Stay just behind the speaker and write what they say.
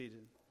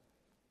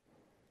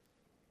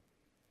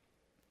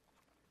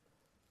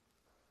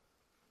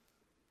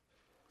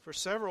For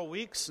several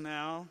weeks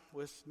now,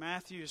 with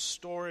Matthew's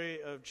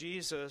story of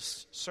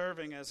Jesus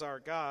serving as our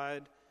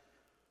guide,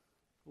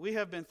 we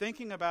have been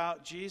thinking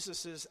about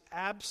Jesus'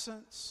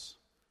 absence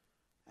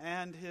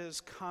and his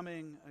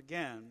coming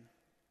again.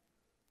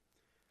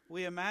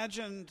 We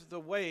imagined the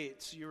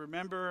wait. You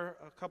remember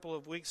a couple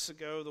of weeks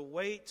ago, the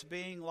wait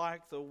being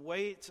like the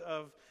wait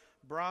of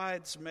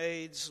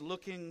bridesmaids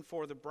looking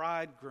for the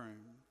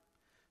bridegroom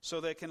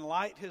so they can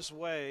light his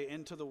way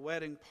into the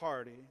wedding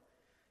party,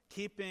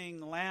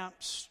 keeping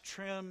lamps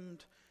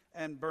trimmed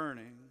and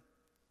burning.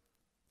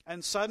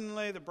 And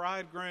suddenly the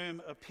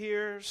bridegroom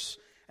appears,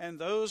 and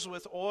those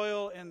with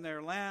oil in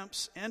their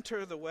lamps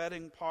enter the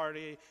wedding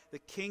party, the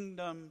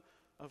kingdom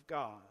of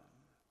God.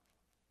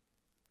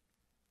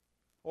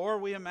 Or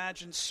we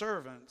imagine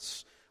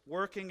servants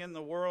working in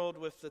the world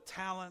with the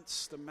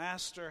talents the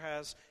master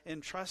has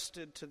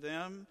entrusted to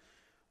them,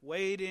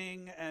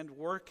 waiting and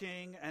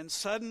working, and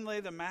suddenly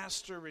the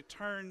master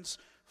returns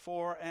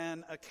for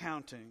an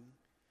accounting.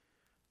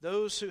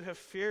 Those who have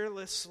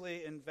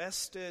fearlessly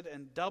invested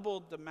and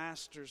doubled the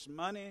master's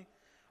money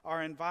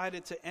are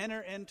invited to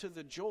enter into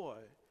the joy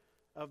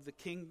of the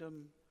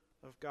kingdom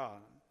of God.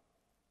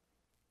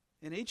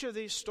 In each of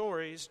these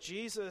stories,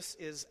 Jesus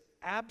is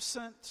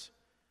absent,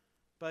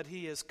 but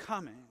he is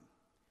coming.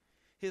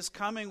 His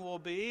coming will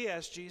be,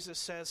 as Jesus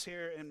says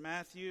here in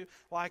Matthew,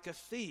 like a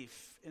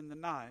thief in the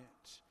night.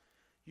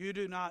 You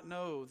do not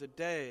know the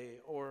day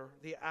or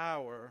the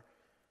hour.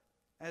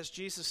 As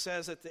Jesus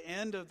says at the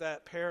end of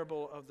that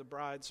parable of the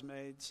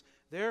bridesmaids,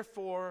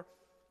 therefore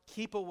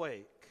keep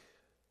awake.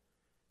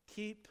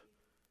 Keep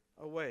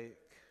awake.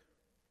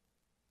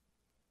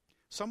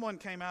 Someone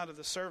came out of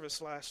the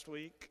service last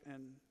week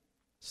and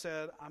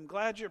said, I'm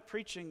glad you're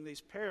preaching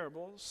these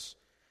parables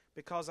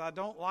because I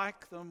don't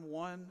like them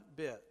one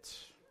bit.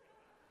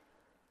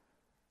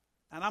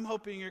 And I'm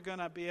hoping you're going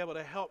to be able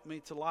to help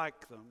me to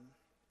like them.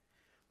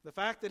 The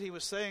fact that he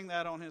was saying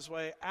that on his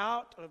way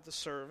out of the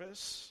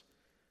service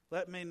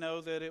let me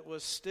know that it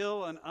was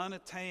still an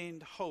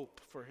unattained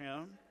hope for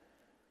him,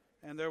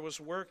 and there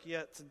was work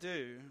yet to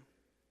do.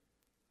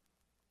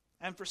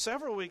 And for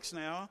several weeks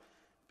now,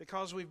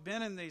 because we've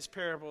been in these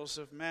parables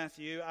of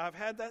Matthew, I've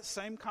had that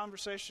same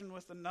conversation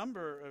with a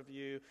number of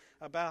you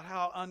about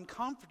how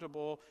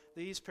uncomfortable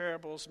these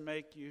parables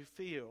make you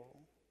feel.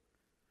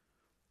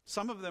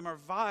 Some of them are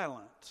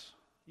violent.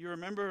 You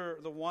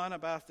remember the one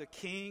about the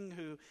king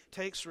who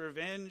takes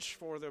revenge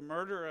for the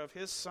murder of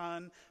his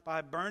son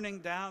by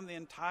burning down the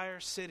entire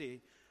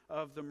city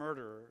of the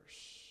murderers.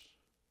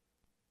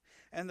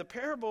 And the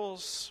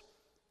parables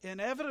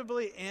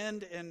inevitably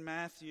end in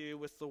Matthew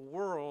with the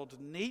world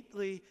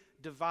neatly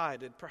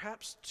divided,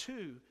 perhaps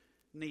too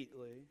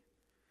neatly,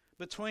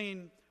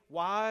 between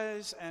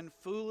wise and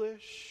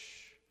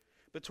foolish,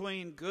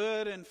 between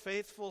good and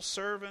faithful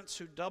servants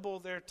who double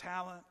their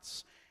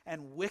talents,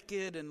 and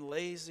wicked and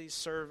lazy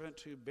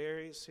servant who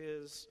buries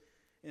his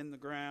in the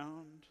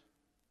ground.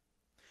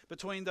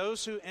 Between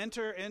those who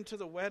enter into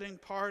the wedding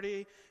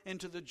party,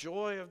 into the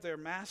joy of their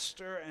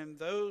master, and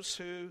those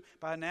who,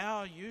 by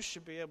now you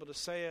should be able to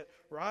say it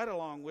right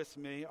along with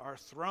me, are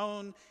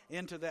thrown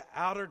into the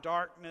outer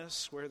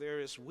darkness where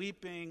there is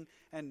weeping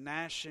and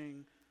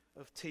gnashing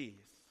of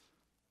teeth.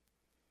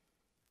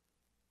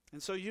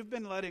 And so you've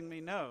been letting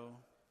me know,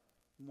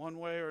 one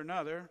way or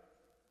another.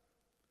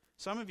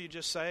 Some of you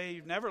just say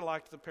you've never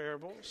liked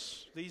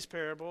these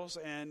parables,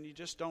 and you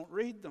just don't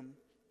read them.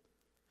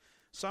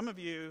 Some of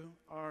you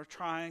are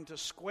trying to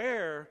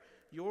square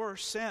your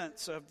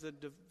sense of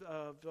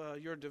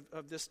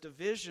this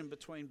division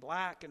between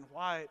black and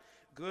white,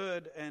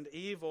 good and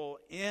evil,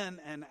 in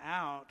and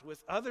out,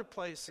 with other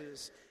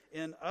places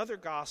in other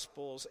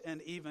gospels,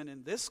 and even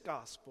in this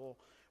gospel,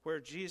 where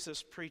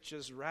Jesus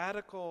preaches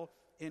radical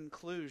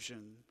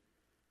inclusion,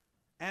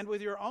 and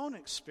with your own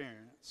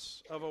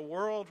experience of a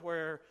world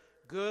where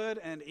good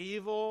and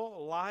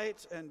evil,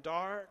 light and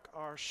dark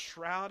are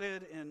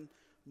shrouded in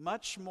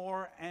much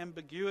more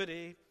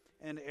ambiguity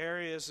and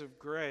areas of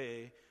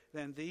gray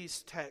than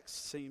these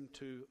texts seem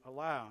to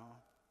allow.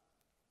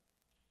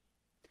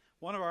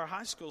 One of our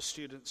high school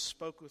students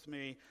spoke with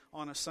me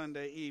on a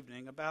Sunday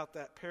evening about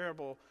that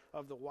parable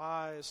of the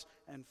wise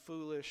and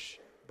foolish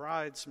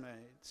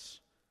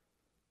bridesmaids.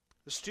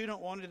 The student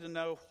wanted to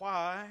know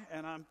why,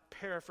 and I'm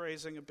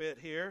paraphrasing a bit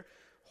here,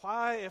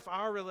 why, if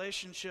our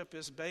relationship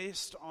is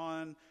based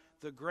on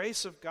the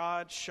grace of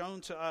God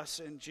shown to us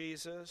in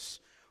Jesus,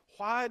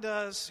 why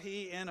does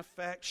he, in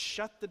effect,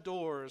 shut the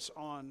doors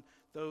on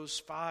those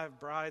 5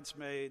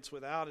 bridesmaids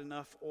without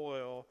enough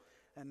oil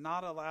and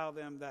not allow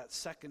them that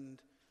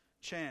second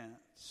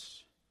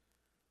chance?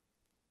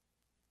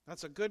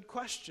 That's a good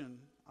question,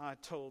 I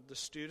told the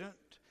student,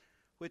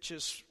 which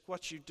is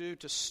what you do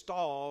to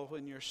stall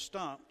when you're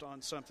stumped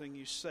on something.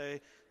 You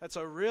say, that's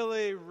a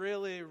really,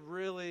 really,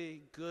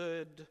 really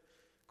good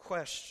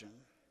question.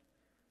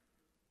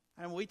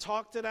 And we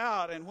talked it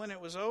out, and when it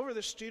was over,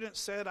 the student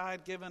said I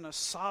had given a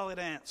solid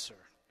answer,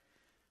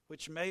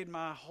 which made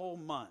my whole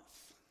month.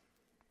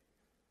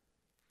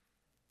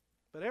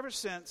 But ever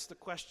since, the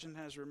question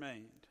has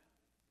remained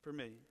for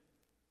me.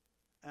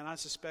 and I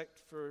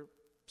suspect for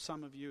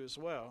some of you as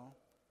well.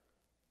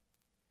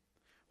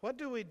 What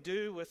do we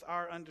do with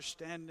our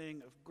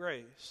understanding of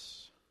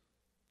grace?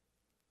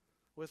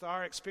 With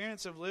our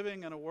experience of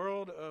living in a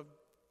world of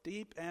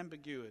deep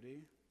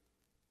ambiguity,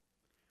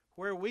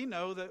 where we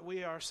know that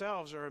we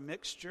ourselves are a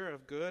mixture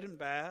of good and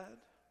bad,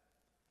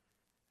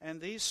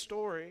 and these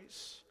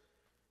stories,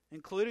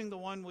 including the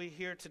one we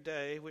hear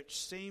today, which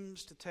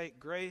seems to take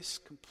grace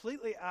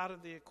completely out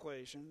of the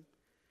equation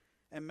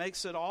and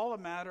makes it all a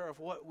matter of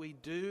what we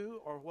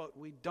do or what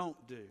we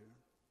don't do,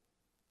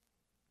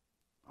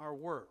 our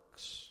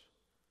works.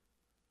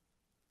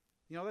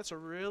 You know, that's a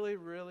really,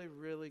 really,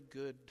 really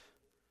good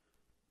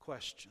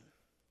question.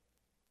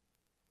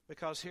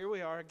 Because here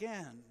we are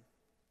again,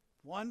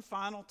 one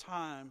final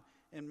time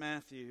in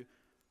Matthew,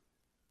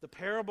 the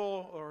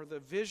parable or the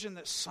vision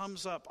that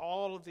sums up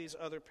all of these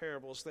other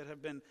parables that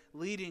have been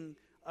leading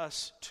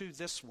us to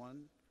this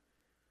one.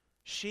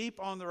 Sheep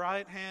on the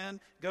right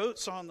hand,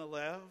 goats on the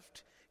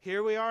left.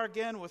 Here we are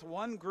again with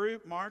one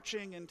group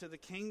marching into the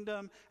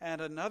kingdom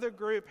and another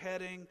group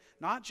heading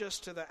not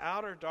just to the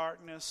outer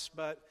darkness,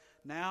 but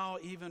now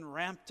even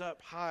ramped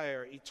up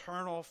higher,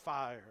 eternal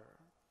fire,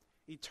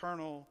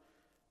 eternal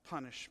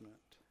punishment.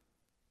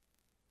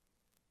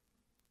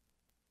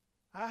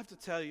 I have to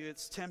tell you,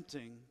 it's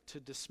tempting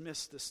to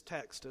dismiss this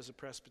text as a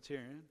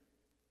Presbyterian.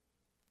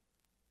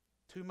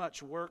 Too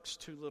much works,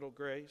 too little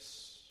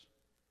grace.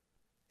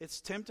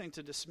 It's tempting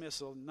to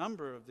dismiss a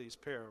number of these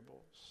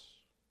parables.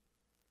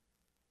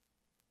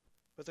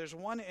 But there's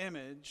one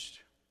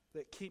image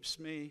that keeps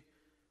me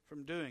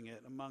from doing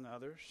it, among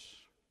others.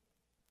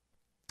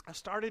 I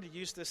started to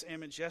use this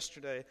image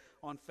yesterday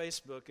on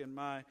Facebook in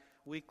my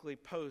weekly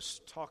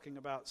post talking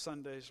about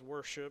Sunday's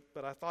worship,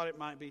 but I thought it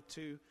might be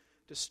too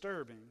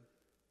disturbing.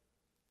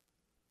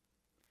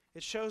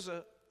 It shows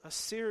a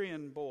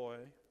Syrian boy.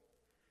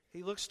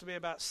 He looks to be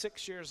about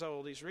 6 years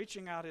old. He's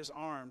reaching out his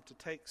arm to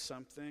take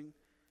something.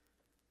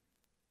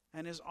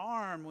 And his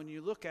arm, when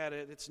you look at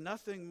it, it's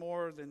nothing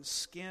more than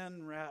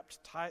skin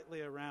wrapped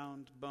tightly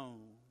around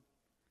bone,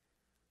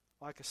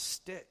 like a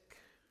stick.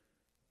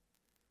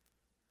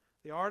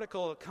 The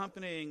article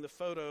accompanying the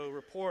photo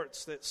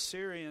reports that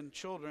Syrian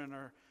children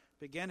are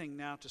beginning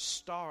now to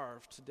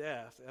starve to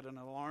death at an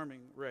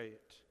alarming rate,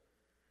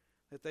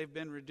 that they've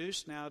been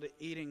reduced now to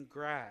eating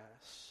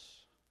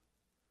grass.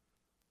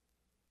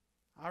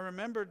 I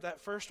remembered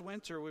that first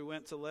winter we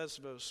went to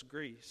Lesbos,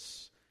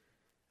 Greece,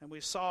 and we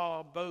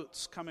saw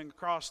boats coming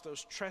across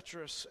those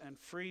treacherous and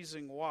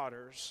freezing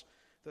waters,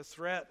 the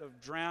threat of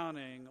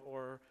drowning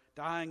or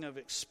dying of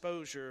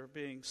exposure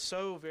being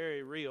so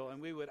very real. And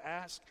we would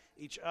ask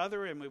each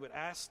other and we would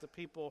ask the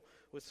people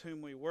with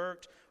whom we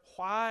worked,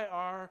 why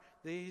are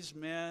these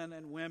men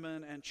and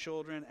women and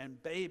children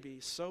and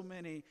babies, so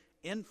many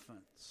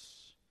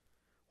infants,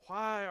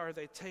 why are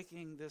they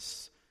taking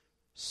this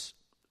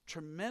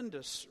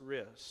tremendous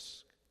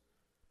risk?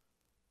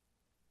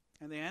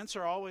 And the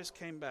answer always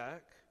came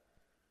back,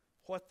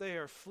 what they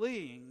are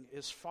fleeing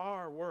is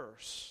far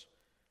worse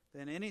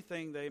than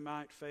anything they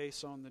might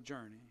face on the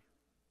journey.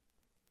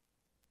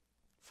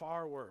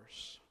 Far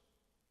worse.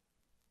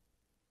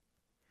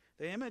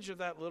 The image of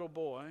that little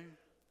boy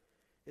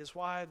is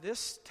why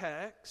this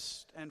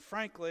text, and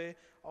frankly,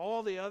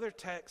 all the other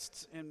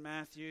texts in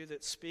Matthew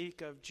that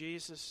speak of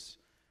Jesus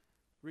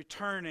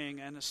returning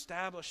and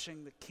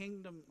establishing the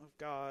kingdom of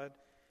God,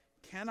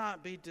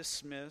 cannot be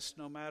dismissed,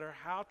 no matter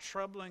how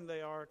troubling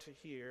they are to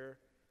hear,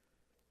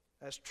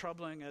 as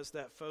troubling as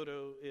that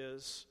photo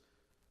is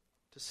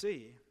to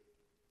see.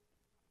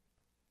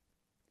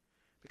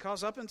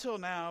 Because up until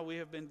now, we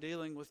have been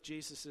dealing with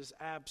Jesus'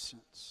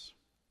 absence,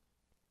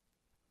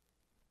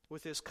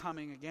 with his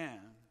coming again.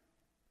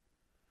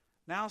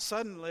 Now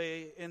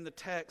suddenly, in the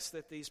text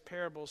that these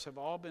parables have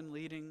all been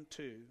leading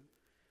to,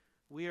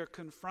 we are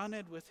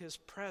confronted with his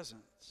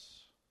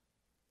presence.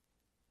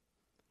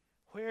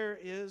 Where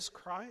is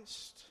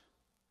Christ?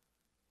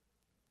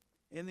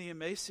 In the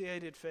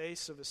emaciated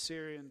face of a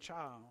Syrian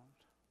child,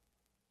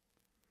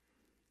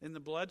 in the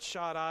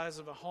bloodshot eyes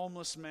of a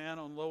homeless man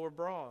on Lower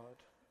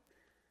Broad,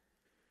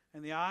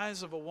 in the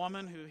eyes of a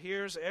woman who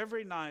hears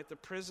every night the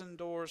prison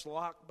doors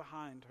locked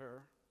behind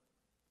her,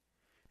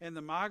 in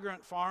the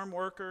migrant farm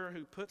worker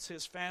who puts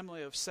his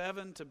family of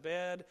 7 to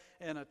bed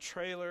in a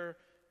trailer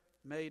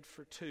made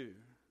for 2,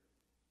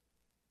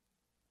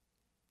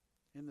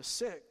 in the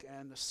sick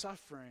and the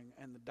suffering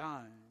and the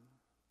dying.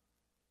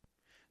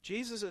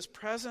 Jesus is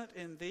present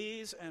in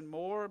these and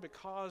more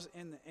because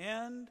in the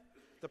end,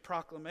 the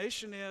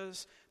proclamation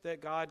is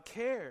that God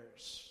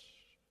cares.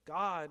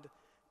 God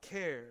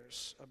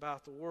cares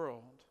about the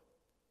world.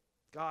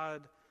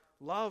 God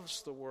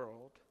loves the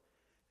world,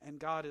 and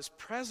God is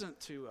present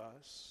to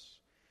us,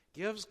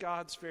 gives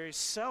God's very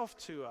self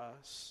to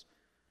us,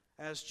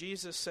 as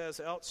Jesus says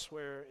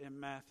elsewhere in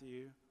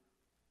Matthew,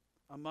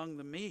 among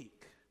the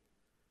meek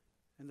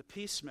and the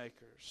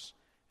peacemakers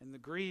and the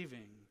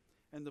grieving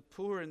and the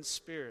poor in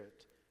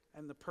spirit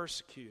and the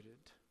persecuted.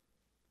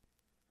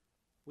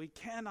 We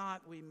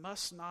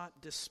must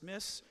not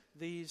dismiss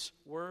these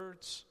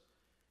words.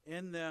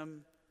 In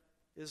them,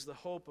 is the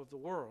hope of the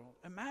world.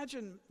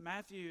 Imagine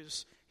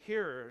Matthew's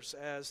hearers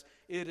as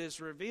it is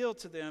revealed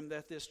to them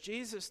that this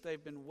Jesus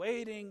they've been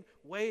waiting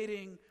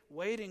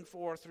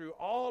for through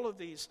all of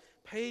these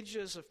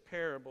pages of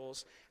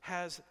parables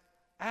has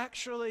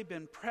actually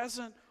been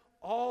present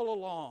all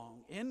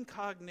along,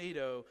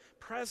 incognito,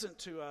 present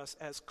to us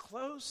as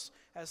close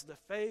as the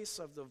face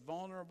of the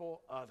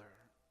vulnerable other.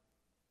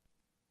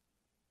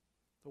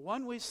 The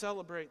one we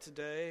celebrate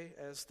today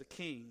as the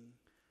King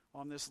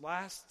on this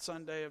last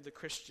Sunday of the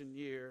Christian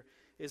year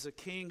is a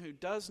King who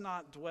does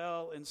not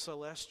dwell in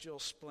celestial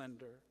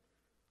splendor,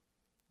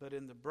 but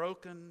in the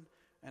broken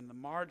and the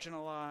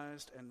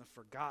marginalized and the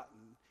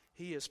forgotten.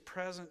 He is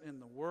present in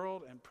the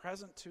world and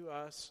present to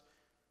us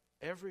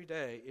every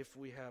day if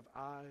we have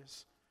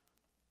eyes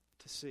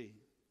to see.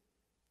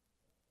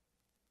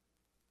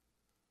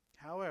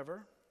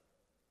 However,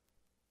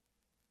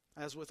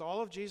 as with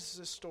all of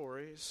Jesus'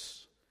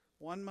 stories,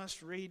 one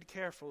must read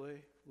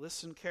carefully,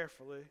 listen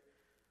carefully,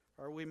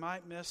 or we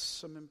might miss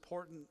some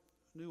important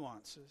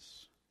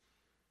nuances.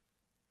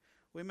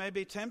 We may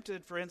be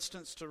tempted, for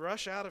instance, to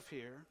rush out of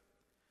here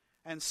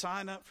and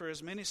sign up for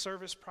as many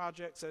service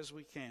projects as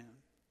we can.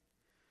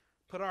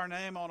 Put our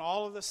name on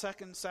all of the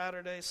second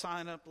Saturday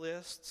sign-up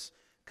lists,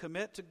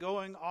 commit to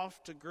going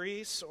off to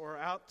Greece or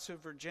out to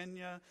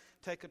Virginia,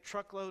 take a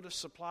truckload of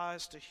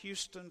supplies to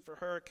Houston for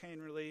hurricane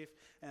relief,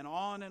 and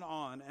on and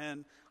on.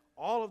 And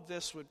all of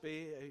this would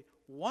be a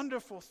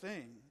wonderful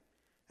thing,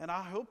 and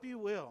I hope you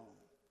will.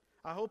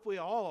 I hope we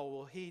all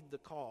will heed the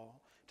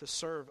call to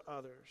serve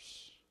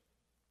others.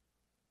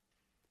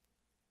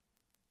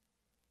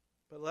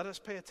 But let us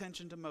pay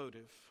attention to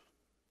motive.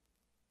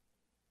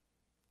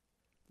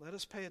 Let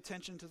us pay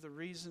attention to the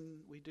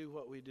reason we do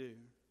what we do.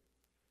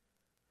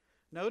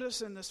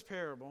 Notice in this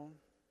parable,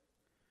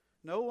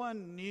 no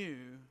one knew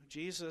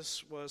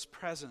Jesus was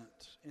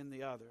present in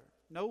the other.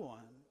 No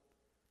one.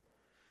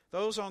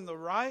 Those on the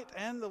right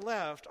and the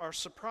left are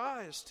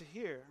surprised to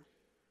hear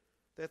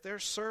that their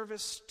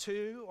service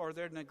to or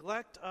their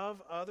neglect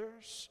of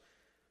others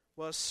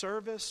was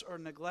service or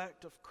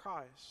neglect of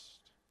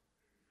Christ.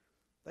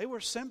 They were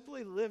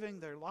simply living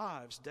their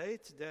lives day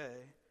to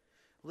day,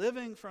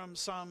 living from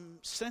some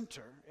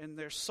center in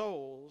their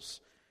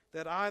souls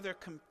that either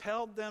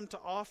compelled them to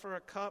offer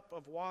a cup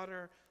of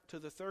water to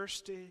the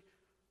thirsty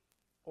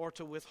or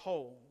to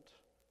withhold,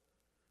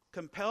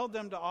 compelled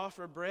them to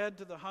offer bread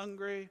to the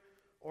hungry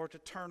or to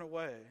turn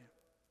away.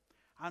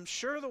 I'm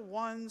sure the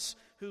ones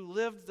who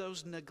lived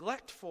those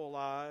neglectful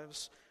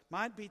lives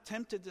might be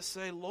tempted to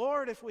say,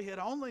 Lord, if we had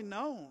only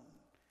known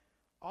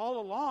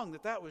all along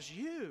that was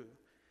you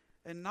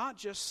and not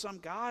just some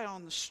guy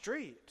on the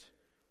street,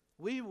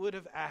 we would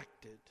have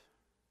acted.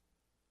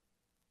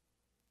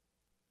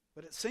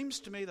 But it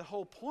seems to me the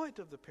whole point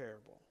of the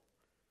parable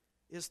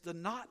is the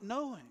not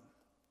knowing.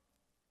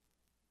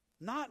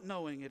 Not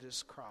knowing it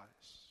is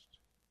Christ.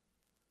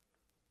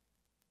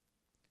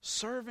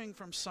 Serving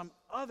from some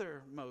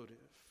other motive.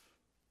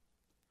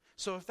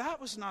 So if that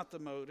was not the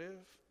motive,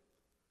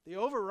 the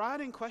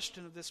overriding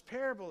question of this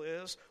parable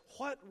is,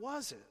 what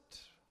was it?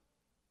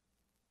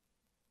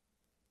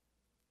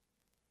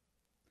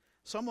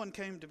 Someone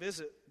came to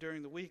visit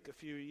during the week a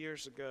few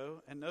years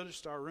ago and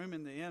noticed our room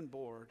in the inn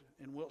board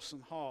in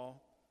Wilson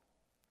Hall.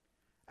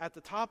 At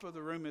the top of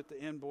the room at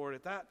the inn board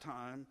at that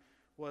time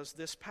was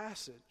this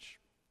passage,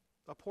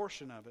 a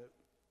portion of it.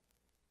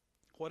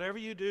 Whatever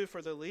you do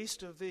for the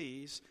least of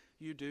these,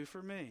 you do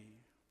for me.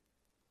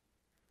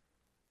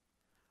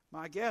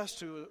 My guest,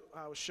 who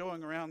I was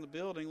showing around the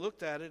building,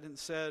 looked at it and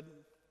said,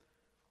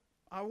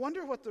 I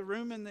wonder what the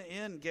room in the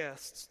inn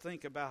guests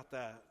think about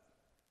that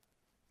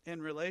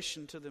in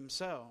relation to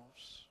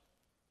themselves.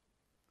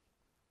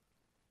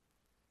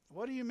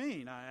 What do you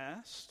mean? I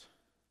asked.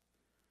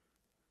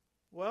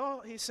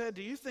 Well, he said,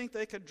 do you think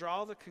they could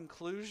draw the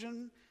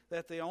conclusion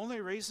that the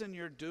only reason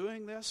you're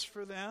doing this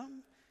for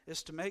them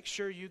is to make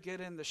sure you get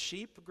in the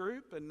sheep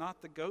group and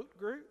not the goat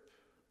group?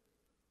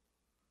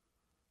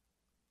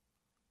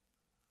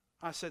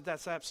 I said,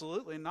 that's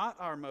absolutely not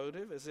our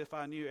motive, as if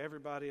I knew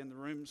everybody in the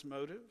room's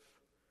motive.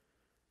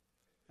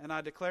 And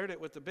I declared it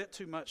with a bit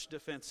too much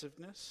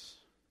defensiveness.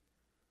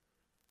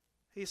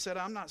 He said,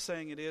 I'm not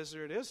saying it is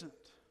or it isn't.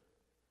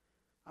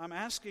 I'm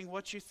asking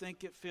what you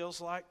think it feels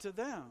like to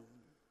them.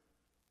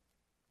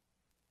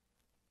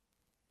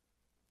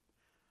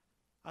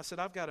 I said,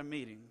 I've got a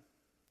meeting.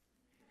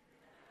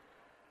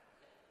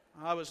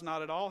 I was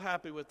not at all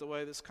happy with the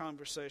way this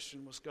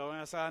conversation was going.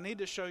 I said, I need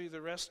to show you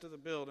the rest of the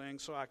building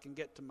so I can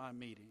get to my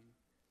meeting.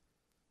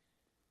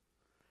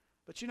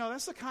 But you know,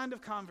 that's the kind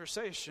of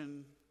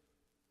conversation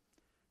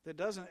that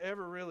doesn't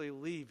ever really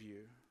leave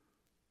you.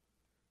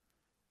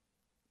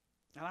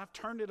 And I've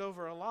turned it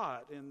over a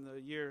lot in the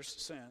years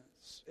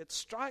since. It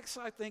strikes,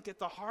 I think, at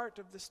the heart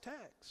of this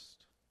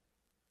text.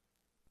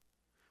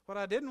 What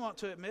I didn't want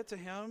to admit to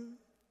him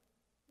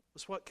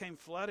was what came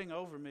flooding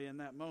over me in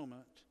that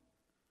moment,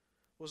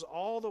 was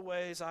all the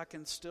ways I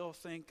can still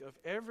think of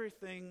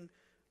everything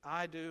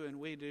I do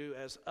and we do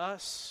as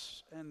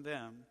us and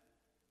them.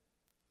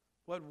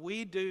 What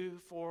we do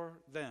for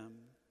them.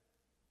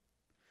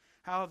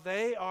 how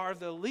they are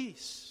the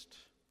least,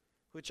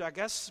 which I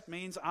guess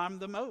means I'm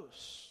the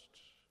most.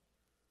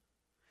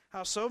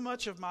 How so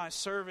much of my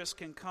service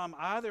can come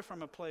either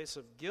from a place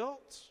of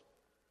guilt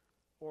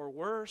or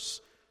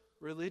worse,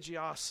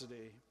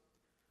 religiosity,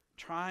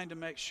 trying to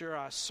make sure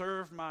I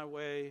serve my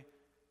way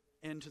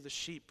into the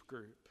sheep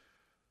group.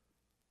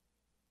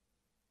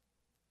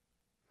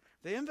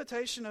 The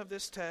invitation of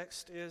this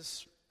text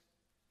is,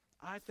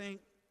 I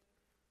think,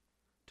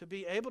 to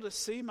be able to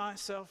see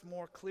myself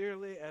more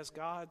clearly as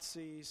God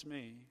sees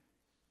me.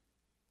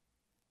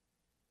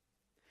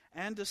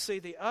 And to see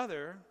the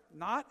other,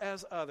 not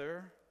as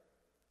other,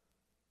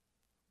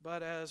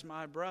 but as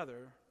my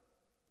brother,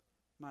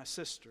 my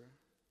sister,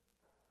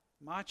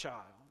 my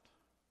child,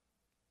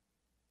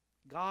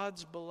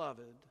 God's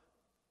beloved.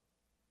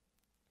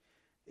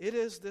 It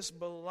is this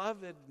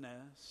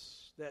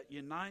belovedness that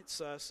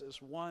unites us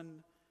as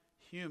one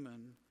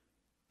human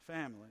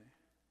family.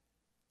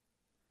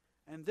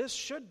 And this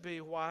should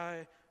be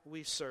why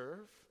we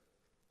serve,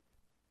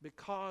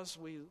 because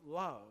we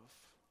love.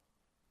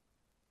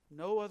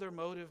 No other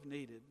motive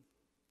needed.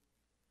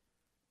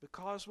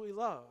 Because we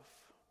love.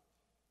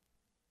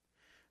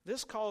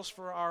 This calls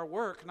for our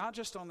work, not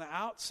just on the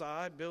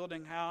outside,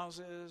 building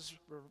houses,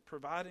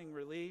 providing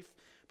relief,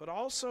 but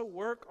also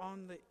work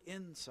on the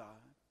inside.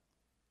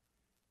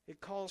 It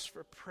calls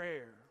for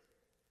prayer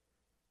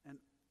and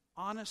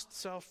honest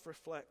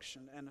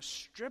self-reflection and a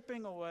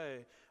stripping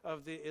away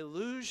of the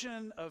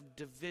illusion of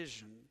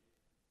division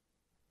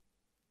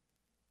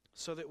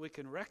so that we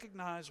can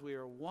recognize we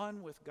are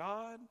one with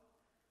God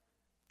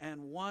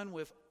and one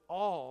with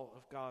all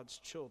of God's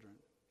children.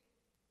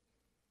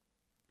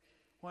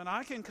 When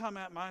I can come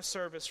at my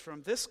service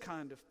from this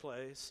kind of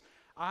place,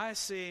 I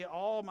see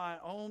all my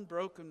own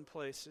broken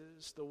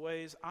places, the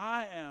ways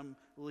I am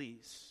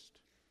least.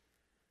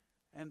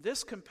 And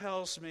this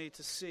compels me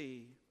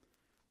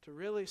to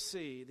really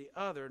see the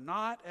other,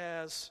 not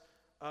as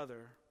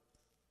other,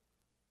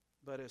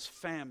 but as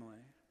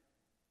family.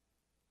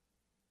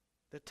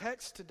 The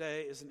text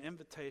today is an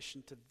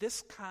invitation to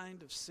this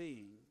kind of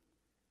seeing.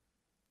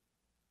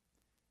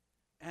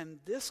 And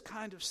this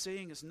kind of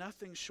seeing is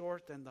nothing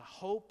short than the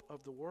hope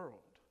of the world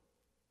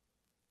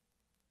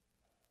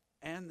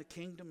and the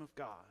kingdom of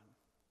God.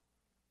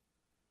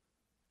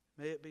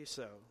 May it be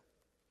so.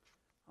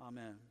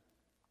 Amen.